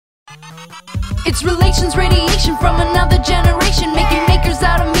It's relations radiation from another generation, making makers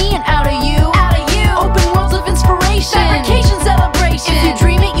out of me and out of you. Open worlds of inspiration, fabrication celebration. If you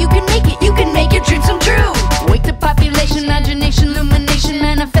dream it, you can make it. You can make your dreams come true. Wake the population, imagination, illumination.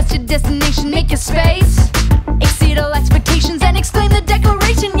 Manifest your destination, make your space. Exceed all expectations and exclaim the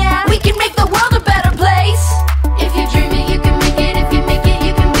declaration. Yeah, we can make the world a better place. If you dream it, you can make it. If you make it,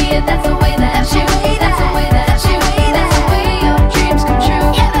 you can be it. That's the way that you. That's the way that you. That's the way your dreams come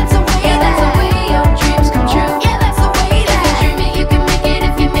true. Yeah, that's the way. That's the way your dreams come true. Yeah, that's the way that. If you dream it, you can make it.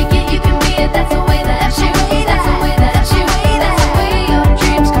 If you make it, you can be it. That's the way that you. That's the way that you. That's the way your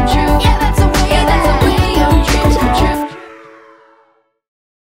dreams come true. Yeah, that's the way. That's the way your dreams come true.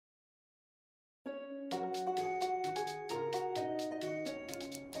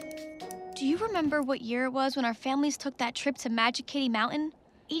 Do you remember what year it was when our families took that trip to Magic Kitty Mountain?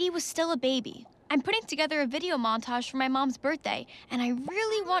 Edie was still a baby. I'm putting together a video montage for my mom's birthday, and I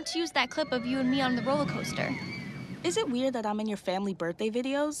really want to use that clip of you and me on the roller coaster. Is it weird that I'm in your family birthday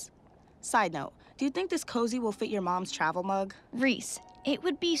videos? Side note, do you think this cozy will fit your mom's travel mug? Reese, it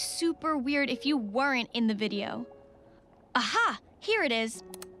would be super weird if you weren't in the video. Aha! Here it is.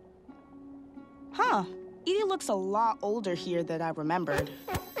 Huh. Edie looks a lot older here than I remembered.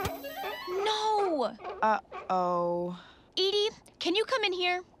 No! Uh-oh. Edie, can you come in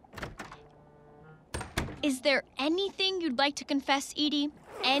here? Is there anything you'd like to confess, Edie?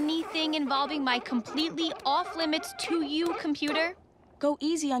 Anything involving my completely off-limits to you computer? Go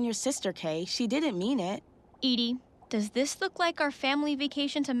easy on your sister, Kay. She didn't mean it. Edie, does this look like our family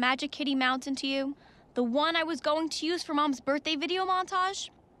vacation to Magic Kitty Mountain to you? The one I was going to use for Mom's birthday video montage?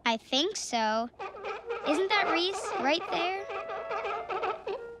 I think so. Isn't that Reese right there?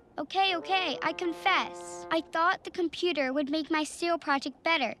 Okay, I confess. I thought the computer would make my steel project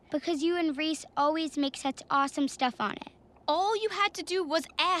better because you and Reese always make such awesome stuff on it. All you had to do was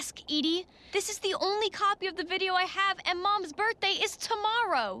ask, Edie. This is the only copy of the video I have, and Mom's birthday is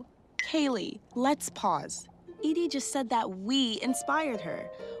tomorrow. Caily, let's pause. Edie just said that we inspired her.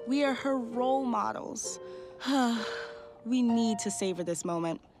 We are her role models. We need to savor this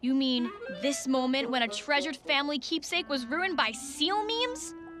moment. You mean this moment when a treasured family keepsake was ruined by seal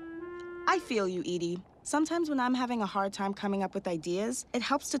memes? I feel you, Edie. Sometimes when I'm having a hard time coming up with ideas, it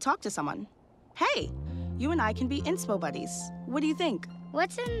helps to talk to someone. Hey, you and I can be inspo buddies. What do you think?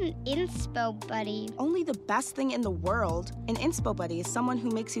 What's an inspo buddy? Only the best thing in the world. An inspo buddy is someone who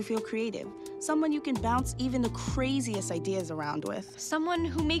makes you feel creative. Someone you can bounce even the craziest ideas around with. Someone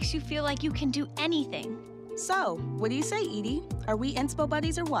who makes you feel like you can do anything. So, what do you say, Edie? Are we inspo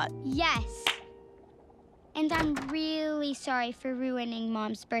buddies or what? Yes. And I'm really sorry for ruining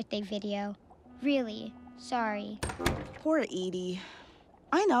Mom's birthday video. Really sorry. Poor Edie.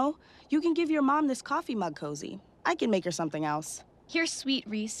 I know. You can give your mom this coffee mug cozy. I can make her something else. You're sweet,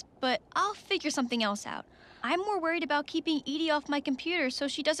 Reese, but I'll figure something else out. I'm more worried about keeping Edie off my computer so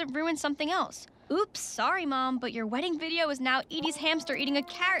she doesn't ruin something else. Oops, sorry, Mom, but your wedding video is now Edie's hamster eating a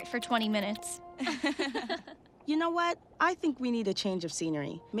carrot for 20 minutes. You know what? I think we need a change of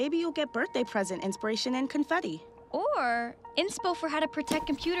scenery. Maybe you'll get birthday present inspiration in Confetti. Or inspo for how to protect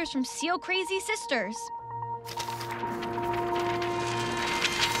computers from seal crazy sisters.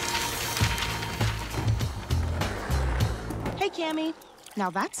 Hey, Cammy. Now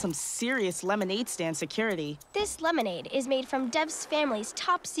that's some serious lemonade stand security. This lemonade is made from Dev's family's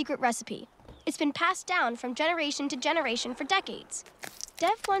top secret recipe. It's been passed down from generation to generation for decades.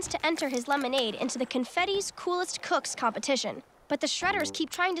 Dev wants to enter his lemonade into the Confetti's Coolest Cooks competition, but the Shredders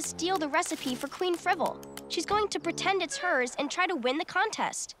keep trying to steal the recipe for Queen Frivol. She's going to pretend it's hers and try to win the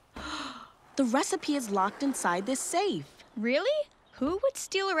contest. The recipe is locked inside this safe. Really? Who would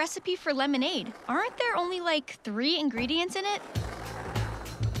steal a recipe for lemonade? Aren't there only like 3 ingredients in it?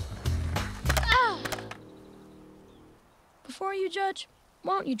 Ah! Before you judge,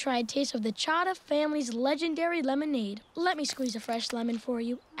 why don't you try a taste of the Chata family's legendary lemonade? Let me squeeze a fresh lemon for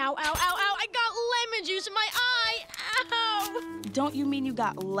you. Ow, ow, ow, ow! I got lemon juice in my eye! Ow! Don't you mean you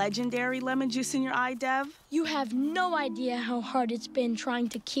got legendary lemon juice in your eye, Dev? You have no idea how hard it's been trying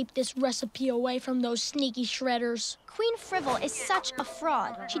to keep this recipe away from those sneaky Shredders. Queen Frivol is such a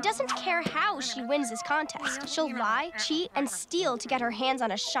fraud. She doesn't care how she wins this contest. She'll lie, cheat, and steal to get her hands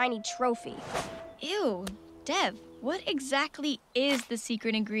on a shiny trophy. Ew, Dev, what exactly is the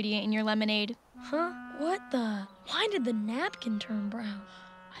secret ingredient in your lemonade? Huh? What the? Why did the napkin turn brown?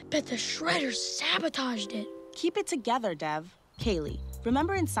 I bet the Shredders sabotaged it. Keep it together, Dev. Caily,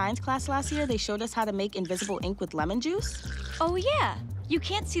 remember in science class last year they showed us how to make invisible ink with lemon juice? Oh yeah, you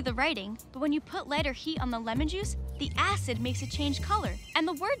can't see the writing, but when you put light or heat on the lemon juice, the acid makes it change color, and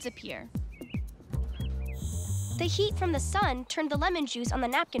the words appear. The heat from the sun turned the lemon juice on the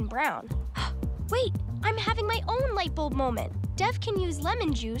napkin brown. Wait, I'm having my own light bulb moment. Dev can use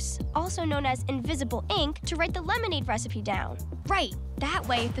lemon juice, also known as invisible ink, to write the lemonade recipe down. Right. That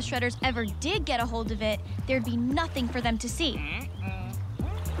way, if the shredders ever did get a hold of it, there'd be nothing for them to see.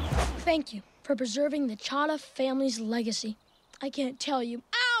 Thank you for preserving the Chata family's legacy. I can't tell you.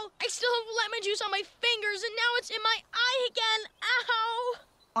 Ow! I still have lemon juice on my fingers, and now it's in my eye again. Ow!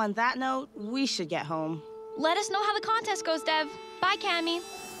 On that note, we should get home. Let us know how the contest goes, Dev. Bye, Cammy.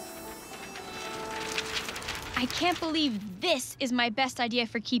 I can't believe this is my best idea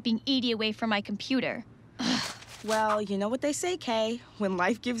for keeping Edie away from my computer. Well, you know what they say, Kay. When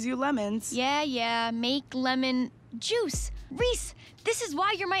life gives you lemons. Yeah, make lemon juice. Reese, this is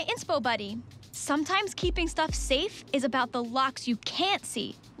why you're my inspo buddy. Sometimes keeping stuff safe is about the locks you can't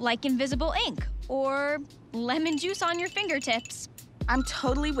see, like invisible ink or lemon juice on your fingertips. I'm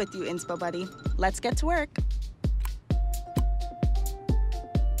totally with you, inspo buddy. Let's get to work.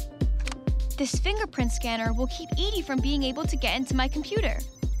 This fingerprint scanner will keep Edie from being able to get into my computer.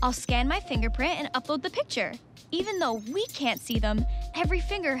 I'll scan my fingerprint and upload the picture. Even though we can't see them, every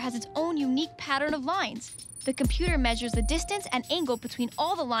finger has its own unique pattern of lines. The computer measures the distance and angle between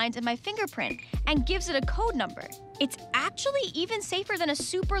all the lines in my fingerprint and gives it a code number. It's actually even safer than a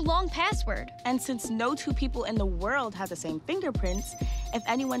super long password. And since no two people in the world have the same fingerprints, if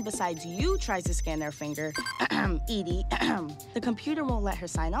anyone besides you tries to scan their finger, Edie, the computer won't let her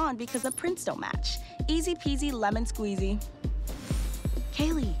sign on because the prints don't match. Easy peasy lemon squeezy.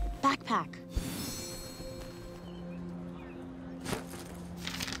 Caily, backpack.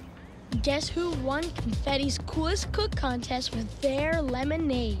 Guess who won Confetti's coolest cook contest with their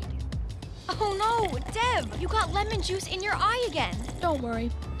lemonade? Oh no, Dev, you got lemon juice in your eye again. Don't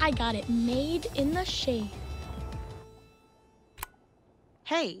worry, I got it made in the shade.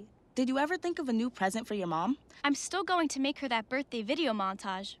 Hey, did you ever think of a new present for your mom? I'm still going to make her that birthday video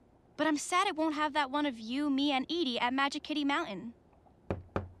montage, but I'm sad it won't have that one of you, me, and Edie at Magic Kitty Mountain.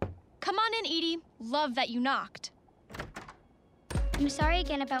 Come on in, Edie. Love that you knocked. I'm sorry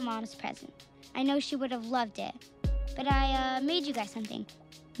again about Mom's present. I know she would have loved it. But I made you guys something.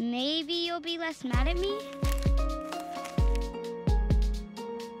 Maybe you'll be less mad at me?